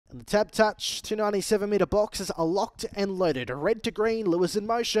And the Tab Touch 297 metre boxes are locked and loaded. Red to green, Lewis in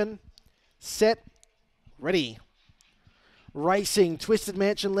motion. Set, ready. Racing, Twisted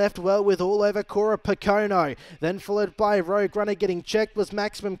Mansion left well with All Over Cora Picono. Then followed by Rogue Runner getting checked was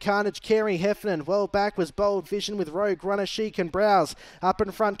Maximum Carnage, Carey Heffernan. Well back was Bold Vision with Rogue Runner, She Can Browse. Up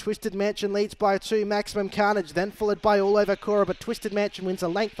in front, Twisted Mansion leads by 2, Maximum Carnage. Then followed by All Over Cora, but Twisted Mansion wins a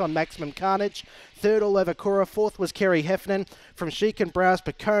length on Maximum Carnage. Third, All Over Cora. Fourth was Carey Heffernan. From She Can Browse,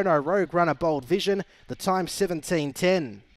 Picono, Rogue Runner, Bold Vision. The time 17:10.